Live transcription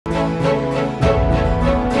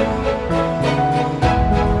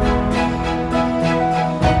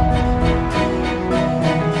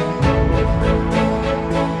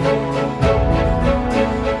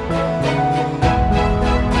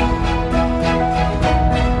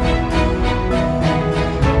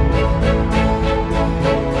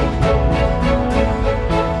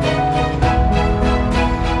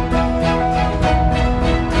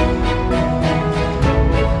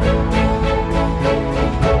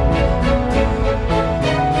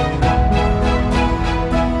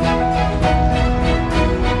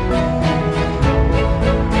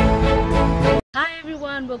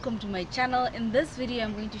channel. In this video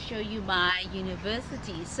I'm going to show you my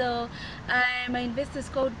university. So my university is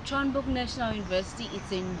called Chonbuk National University.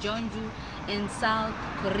 It's in Jeonju in South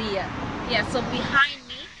Korea. Yeah, so behind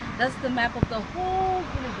me, that's the map of the whole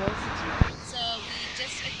university. So we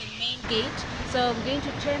just at the main gate. So I'm going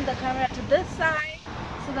to turn the camera to this side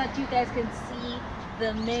so that you guys can see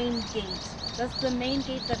the main gate. That's the main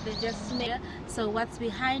gate that they just made. So what's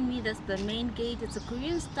behind me, that's the main gate. It's a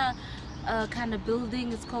Korean style kind of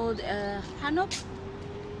building. It's called Hanok.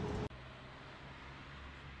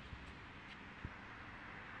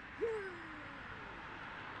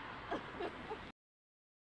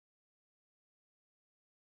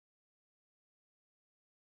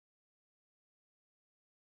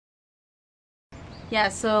 Yeah,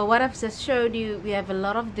 so what I've just showed you, we have a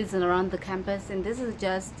lot of this around the campus, and this is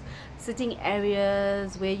just sitting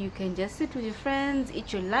areas where you can just sit with your friends,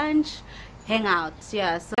 eat your lunch, hang out.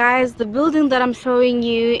 Yeah, so guys, the building that I'm showing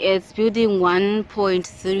you is building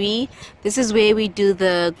 1.3. This is where we do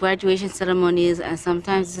the graduation ceremonies, and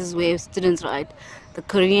sometimes this is where students write the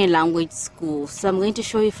Korean language school. So I'm going to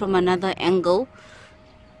show you from another angle.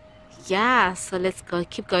 Yeah, so let's go,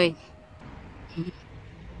 keep going.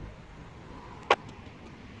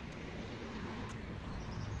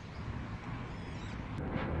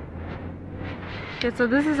 Okay, so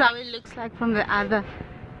this is how it looks like from the other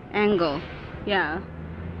angle. Yeah,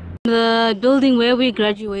 the building where we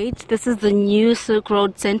graduate, this is the new Silk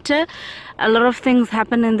Road Center. A lot of things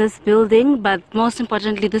happen in this building, but most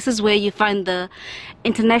importantly, this is where you find the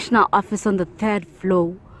international office on the 3rd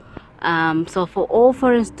floor. So for all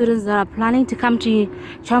foreign students that are planning to come to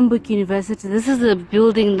Chonbuk University, this is the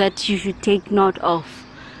building that you should take note of.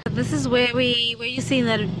 This is where you see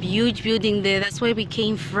that huge building there, that's where we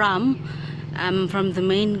came from the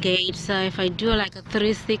main gate. So if I do like a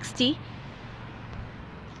 360,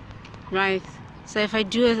 right, so if I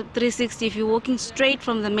do a 360, if you're walking straight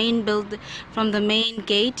from the main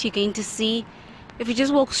gate, you're going to see, if you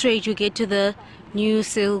just walk straight, you get to the new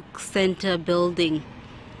Silk Center building.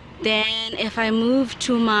 Then if I move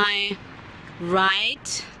to my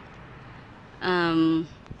right,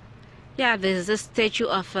 yeah, there's a statue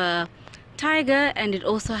of a tiger, and it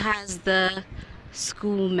also has the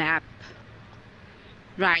school map.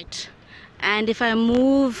 Right, and if I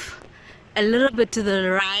move a little bit to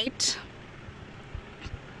the right,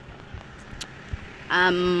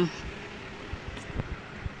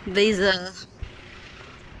 there's a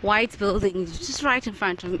white building just right in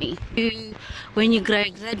front of me. When you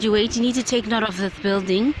graduate, you need to take note of this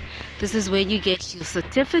building. This is where you get your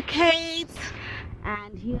certificates.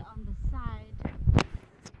 And here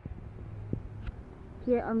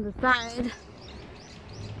on the side,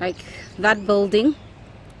 like that building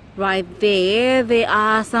right there, there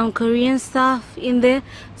are some Korean stuff in there.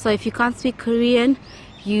 So if you can't speak Korean,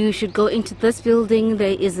 you should go into this building.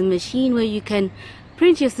 There is a machine where you can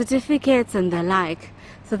print your certificates and the like.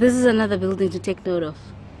 So this is another building to take note of.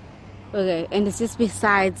 Okay, and it's just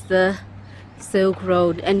besides the Silk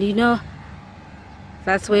Road, and you know,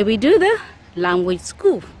 that's where we do the language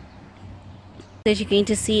school that you're going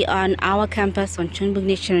to see on our campus on Chonbuk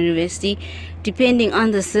National University. Depending on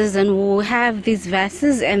the season, we'll have these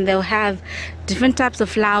vases, and they'll have different types of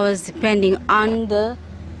flowers depending on the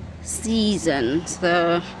season.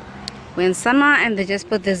 So when summer, and they just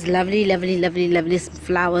put this lovely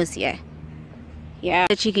flowers here. Yeah,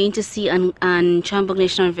 that you're going to see on Chonbuk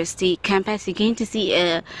National University campus, you're going to see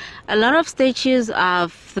a lot of statues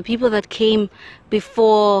of the people that came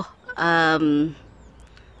before the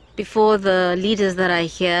leaders that are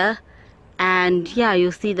here. And yeah,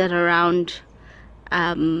 you'll see that around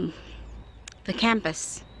the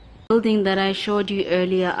campus. Building that I showed you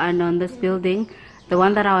earlier, and on this building, the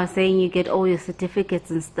one that I was saying you get all your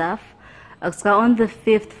certificates and stuff. So on the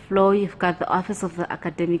 5th floor, you've got the Office of the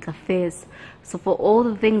Academic Affairs. So for all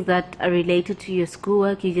the things that are related to your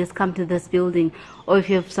schoolwork, you just come to this building. Or if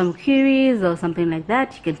you have some queries or something like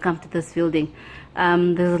that, you can come to this building.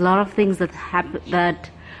 There's a lot of things that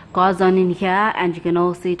goes on in here, and you can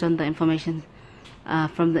all see it on the information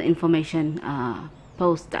from the information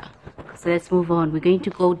poster. So let's move on. We're going to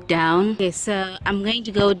go down. Okay, so I'm going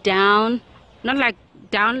to go down, not like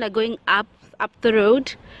down, like going up the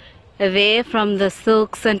road there from the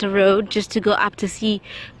Silk Center Road, just to go up to see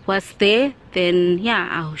what's there. Then yeah,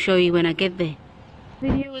 I'll show you when I get there.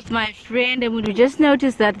 Video with my friend, and we just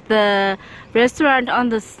noticed that the restaurant on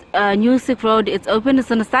the New Silk Road, it's open. It's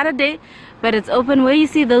on a Saturday, but it's open where you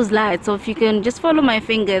see those lights. So if you can just follow my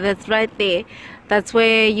finger, that's right there. That's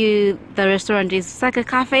where the restaurant is. It's like a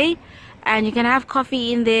cafe, and you can have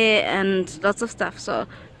coffee in there and lots of stuff. So I'm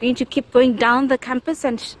going to keep going down the campus,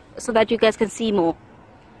 and so that you guys can see more.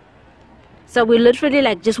 So we're literally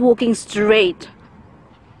like just walking straight.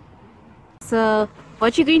 So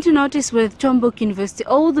what you're going to notice with Chonbuk University,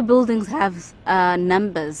 all the buildings have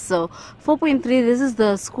numbers. So 4.3, this is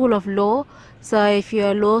the School of Law. So if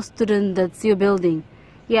you're a law student, that's your building.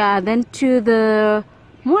 Yeah, then to the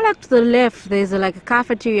more like to the left, there's like a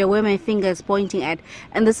cafeteria where my finger is pointing at,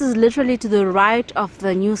 and this is literally to the right of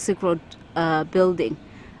the New Silk Road building.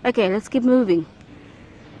 Okay, let's keep moving.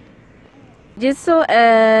 Just saw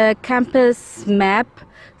a campus map.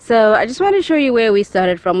 So I just want to show you where we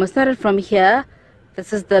started from. We started from here.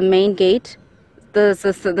 This is the main gate. The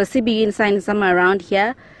CBU sign is somewhere around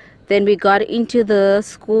here. Then we got into the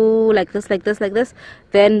school like this.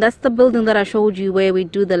 Then that's the building that I showed you where we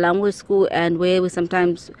do the language school and where we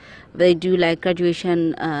sometimes they do like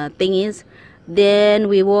graduation thingies. Then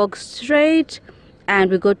we walk straight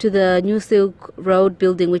and we go to the New Silk Road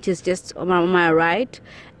building, which is just on my right.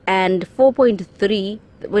 And 4.3,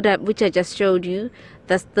 which I just showed you,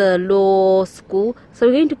 that's the law school. So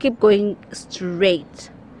we're going to keep going straight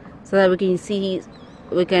so that we can see,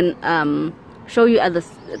 we can show you other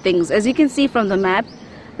things. As you can see from the map,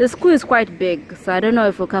 the school is quite big, so I don't know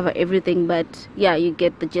if we'll cover everything, but yeah, you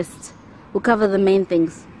get the gist. We'll cover the main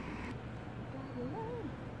things.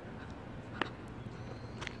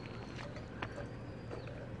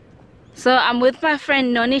 So I'm with my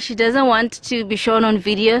friend Noni. She doesn't want to be shown on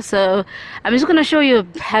video, so I'm just gonna show you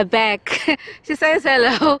her back. She says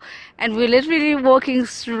hello, and we're literally walking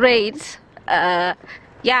straight.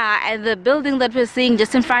 Yeah, and the building that we're seeing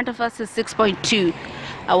just in front of us is 6.2.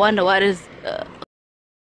 I wonder what is.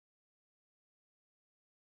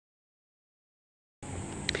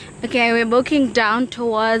 Okay, we're walking down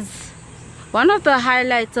towards one of the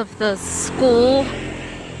highlights of the school,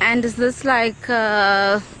 and is this like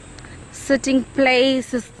sitting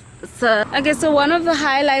place? Okay, so one of the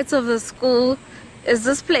highlights of the school is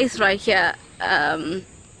this place right here.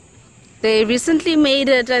 They recently made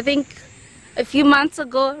it, I think a few months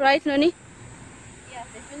ago, right Noni? Yeah,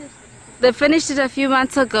 they finished it. They finished it a few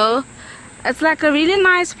months ago. It's like a really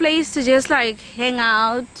nice place to just like hang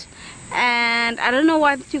out, and I don't know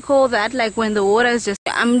what you call that, like when the water is just.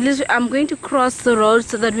 I'm going to cross the road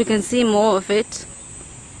so that we can see more of it.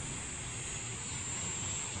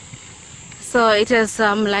 So it has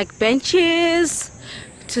some like benches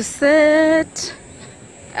to sit.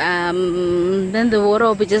 Then the water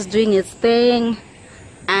will be just doing its thing,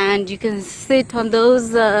 and you can sit on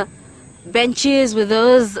those benches with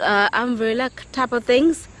those umbrella type of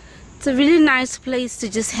things. It's a really nice place to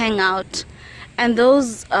just hang out. And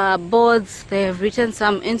those boards, they have written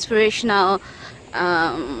some inspirational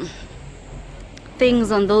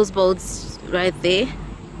things on those boards right there.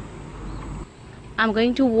 I'm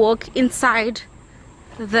going to walk inside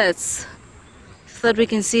this so that we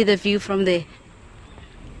can see the view from there.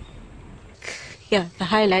 Yeah, the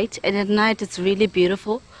highlight, and at night it's really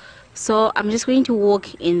beautiful. So I'm just going to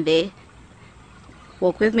walk in there.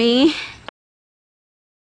 Walk with me.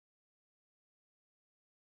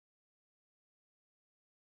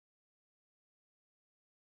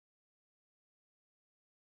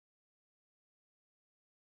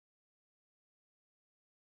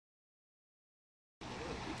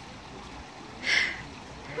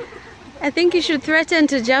 I think you should threaten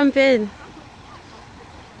to jump in.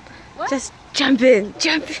 What? Just jump in,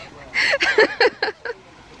 jump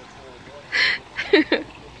in.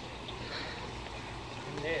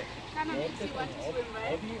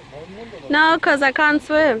 No, because I can't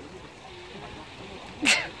swim.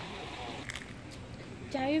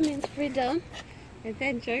 Enjoyee means freedom, and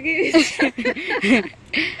then Enjoyee.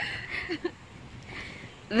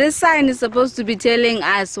 This sign is supposed to be telling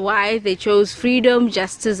us why they chose freedom,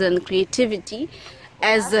 justice, and creativity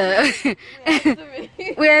as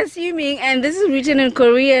we're assuming, and this is written in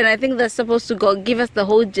Korean. I think that's supposed to give us the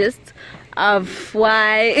whole gist of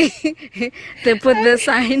why they put this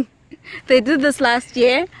sign. They did this last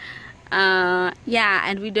year. Yeah,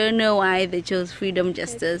 and we don't know why they chose freedom,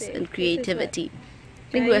 justice, and creativity.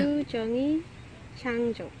 자유,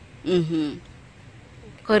 창조.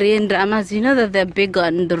 Korean dramas, you know that they're big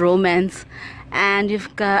on the romance, and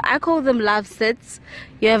you've got, I call them love sets.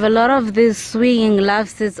 You have a lot of these swinging love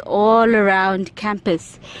sets all around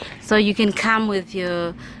campus, so you can come with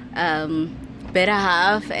your better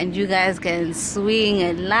half and you guys can swing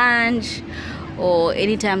at lunch or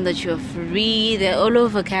anytime that you're free. They're all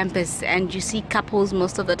over campus, and you see couples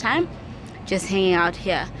most of the time just hanging out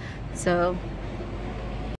here. So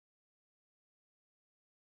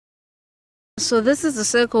this is the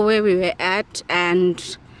circle where we were at,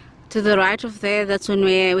 and to the right of there, that's when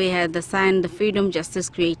we had the sign, the freedom, justice,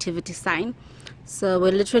 creativity sign. So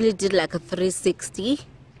we literally did like a 360.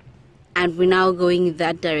 and we're now going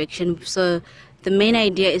that direction. So the main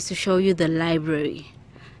idea is to show you the library.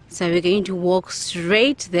 So we're going to walk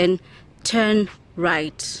straight, then turn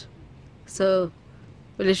right. So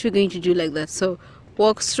we're literally going to do like that. So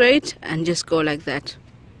walk straight and just go like that.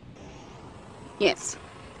 Yes.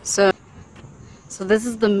 So this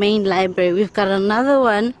is the main library. We've got another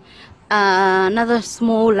one, another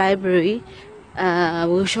small library.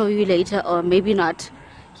 We'll show you later, or maybe not.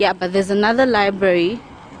 Yeah, but there's another library,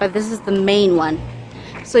 but this is the main one.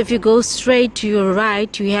 So if you go straight to your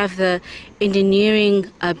right, you have the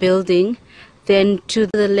engineering building. Then to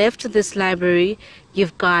the left of this library,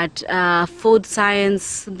 you've got food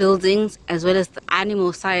science buildings, as well as the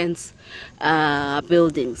animal science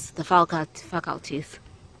buildings, the faculties.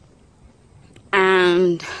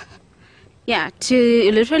 And yeah,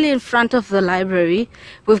 literally in front of the library,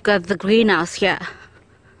 we've got the greenhouse here.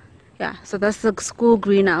 Yeah, so that's the school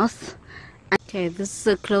greenhouse. Okay, this is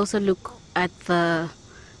a closer look at the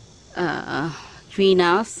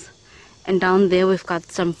greenhouse. And down there we've got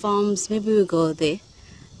some farms. Maybe we'll go there.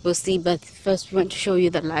 We'll see, but first we want to show you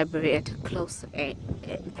the library at a close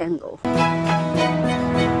angle.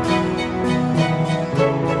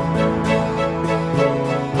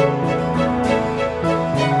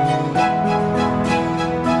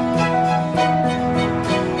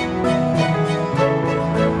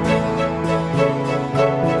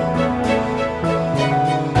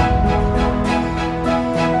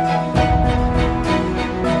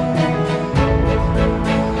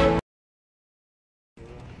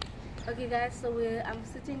 Okay guys, so I'm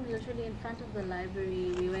sitting literally in front of the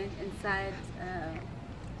library. We went inside.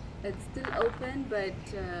 It's still open, but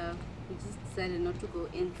we just decided not to go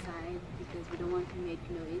inside because we don't want to make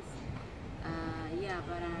noise. Yeah,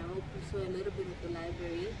 but I hope you saw a little bit of the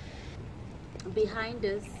library. Behind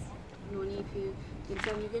us, Noni, if you can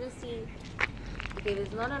tell, you're gonna see. Okay,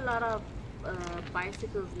 there's not a lot of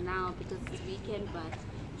bicycles now because it's weekend, but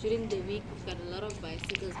during the week we've got a lot of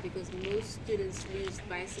bicycles because most students use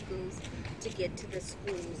bicycles to get to the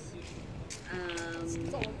schools.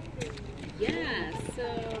 Yeah, so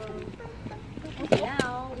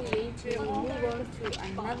now we're going to move on to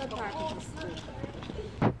another part of the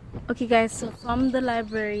school. Okay guys, so from the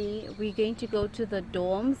library we're going to go to the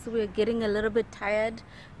dorms. We're getting a little bit tired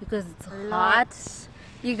because it's hot,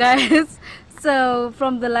 you guys. So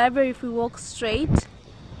from the library, if we walk straight,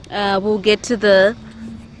 we'll get to the,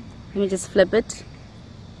 let me just flip it,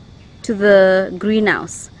 to the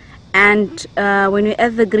greenhouse. And when we're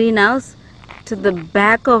at the greenhouse, to the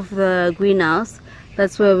back of the greenhouse,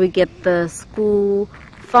 that's where we get the school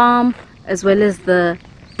farm as well as the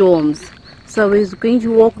dorms. So we're going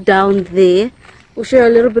to walk down there. We'll show you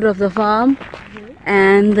a little bit of the farm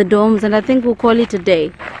and the dorms, and I think we'll call it a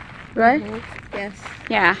day, right? Yes.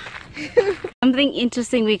 Yeah. Something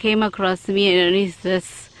interesting we came across, me and is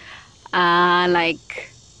this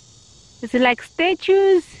is it like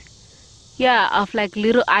statues? Yeah, of like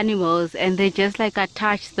little animals, and they just like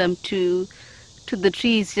attach them to the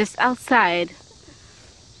trees just outside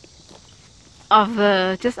of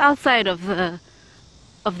the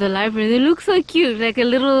library. They look so cute, like a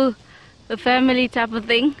little family type of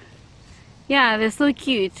thing. Yeah, they're so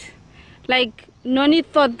cute. Like Noni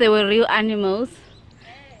thought they were real animals.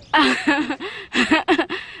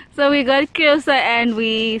 So we got closer and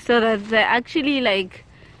we saw that they're actually like,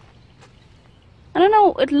 I don't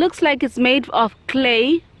know, it looks like it's made of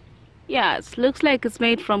clay. Yeah, it looks like it's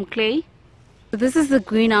made from clay. So this is the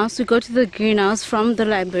greenhouse. We go to the greenhouse from the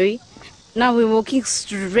library. Now we're walking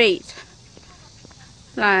straight.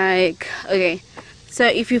 Like, okay, so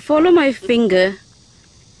if you follow my finger,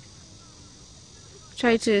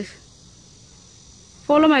 try to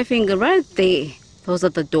follow my finger right there. Those are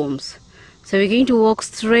the dorms. So we're going to walk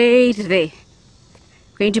straight there.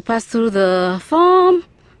 We're going to pass through the farm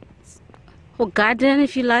or garden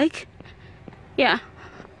if you like. Yeah.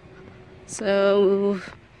 So we'll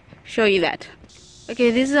show you that.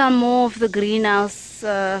 Okay, these are more of the greenhouse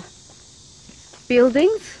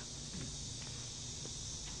buildings.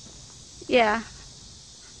 Yeah.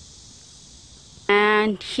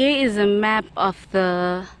 And here is a map of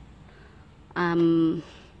the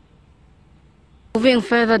moving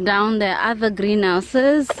further down, there are other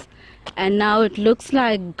greenhouses, and now it looks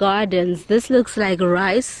like gardens. This looks like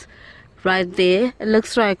rice right there. It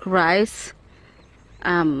looks like rice.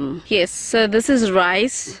 Yes, so this is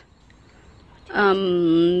rice.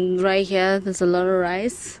 Right here there's a lot of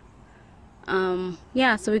rice.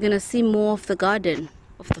 Yeah, so we're gonna see more of the garden,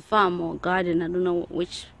 of the farm or garden, I don't know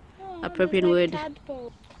which appropriate word.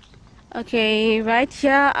 Okay, right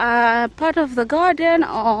here part of the garden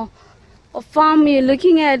or farm you're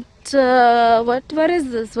looking at. what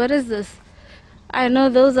is this? What is this? I know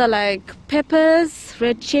those are like peppers,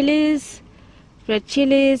 red chilies.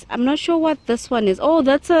 I'm not sure what this one is. Oh,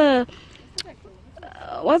 that's a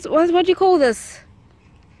what do you call this?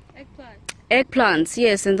 Eggplants,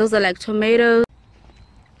 yes, and those are like tomatoes.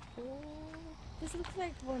 Oh, this looks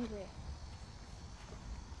like one way.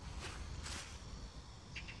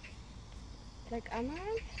 Like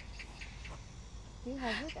amaranth? Do you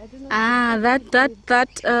have it? I don't know. Ah, that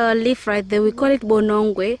leaf right there, we call it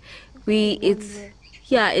bonongwe.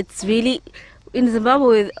 It's really in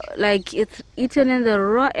Zimbabwe, like it's eaten in the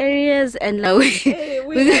raw areas, and like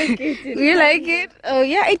we like it. We like it. Oh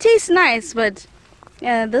yeah, it tastes nice, but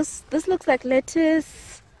yeah, this looks like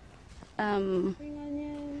lettuce, Spring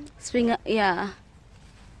onion. Yeah.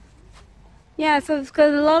 So it's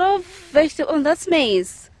got a lot of vegetable. Oh, that's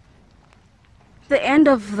maize. The end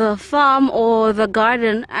of the farm or the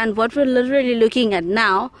garden, and what we're literally looking at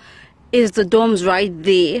now is the dorms right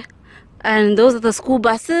there, and those are the school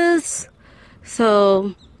buses.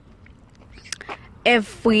 So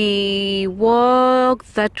if we walk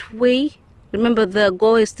that way, remember the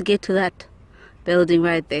goal is to get to that building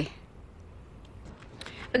right there.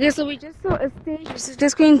 Okay, so we just saw a stage. We're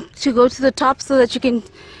just going to go to the top so that you can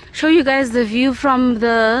show you guys the view from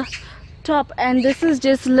the top, and this is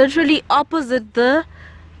just literally opposite the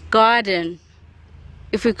garden.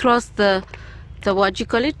 If we cross the what you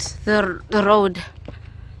call it, the road.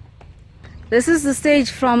 This is the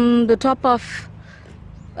stage from the top of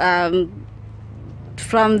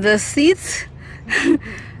from the seats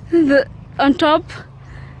on top,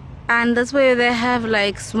 and that's where they have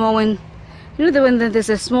like small when there's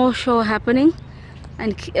a small show happening,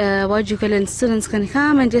 and what you call it, students can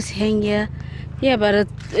come and just hang here. Yeah, but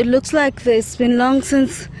it looks like it's been long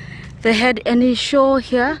since they had any show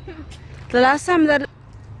here. The last time that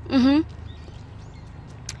you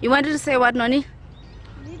wanted to say what, Noni?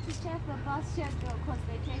 Need to check the bus schedule because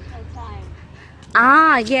they take their time.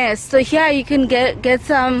 Ah, yes. So here you can get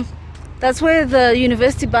some. That's where the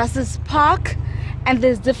university buses park, and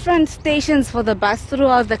there's different stations for the bus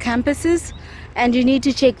throughout the campuses, and you need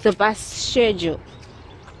to check the bus schedule.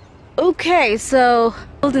 Okay, so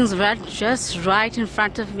buildings just right in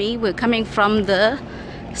front of me. We're coming from the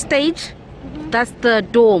stage. That's the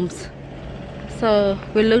dorms. So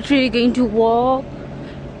we're literally going to walk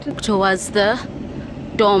towards the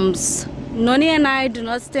dorms. Noni and I do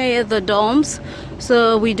not stay at the dorms,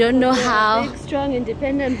 so we don't know how. Big, strong,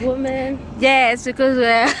 independent woman. Yes, because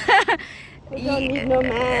We don't need no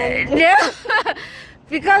man. Yeah,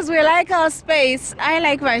 because we like our space. I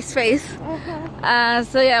like my space.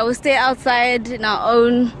 So yeah, we stay outside in our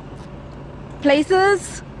own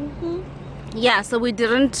places. Yeah, so we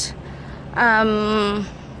didn't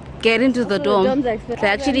get into the dorm. They're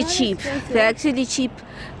actually cheap. They're actually cheap.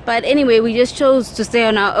 But anyway, we just chose to stay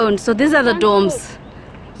on our own. So these are the dorms.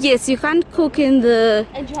 Yes, you can't cook in the...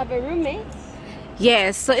 And you have a roommate?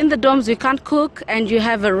 Yes, so in the dorms you can't cook and you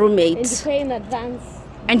have a roommate. And you pay in advance.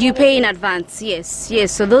 And you pay in advance,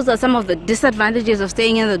 yes. So those are some of the disadvantages of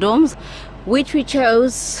staying in the dorms, which we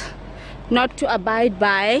chose not to abide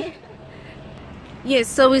by. Yes,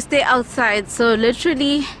 so we stay outside. So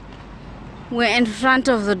literally, we're in front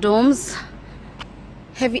of the dorms.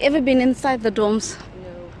 Have you ever been inside the dorms?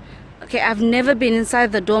 No. Okay, I've never been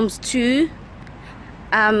inside the dorms too.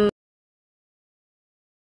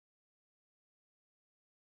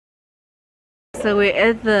 So we're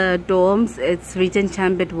at the dorms. It's Region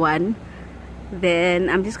Chambit 1. Then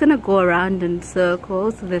I'm just gonna go around in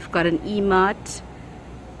circles. So they've got an E-Mart,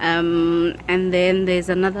 and then there's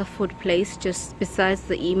another food place just besides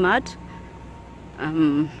the E-Mart.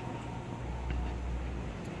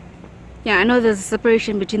 Yeah, I know there's a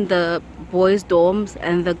separation between the boys' dorms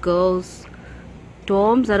and the girls'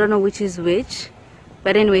 dorms. I don't know which is which,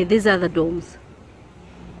 but anyway, these are the dorms.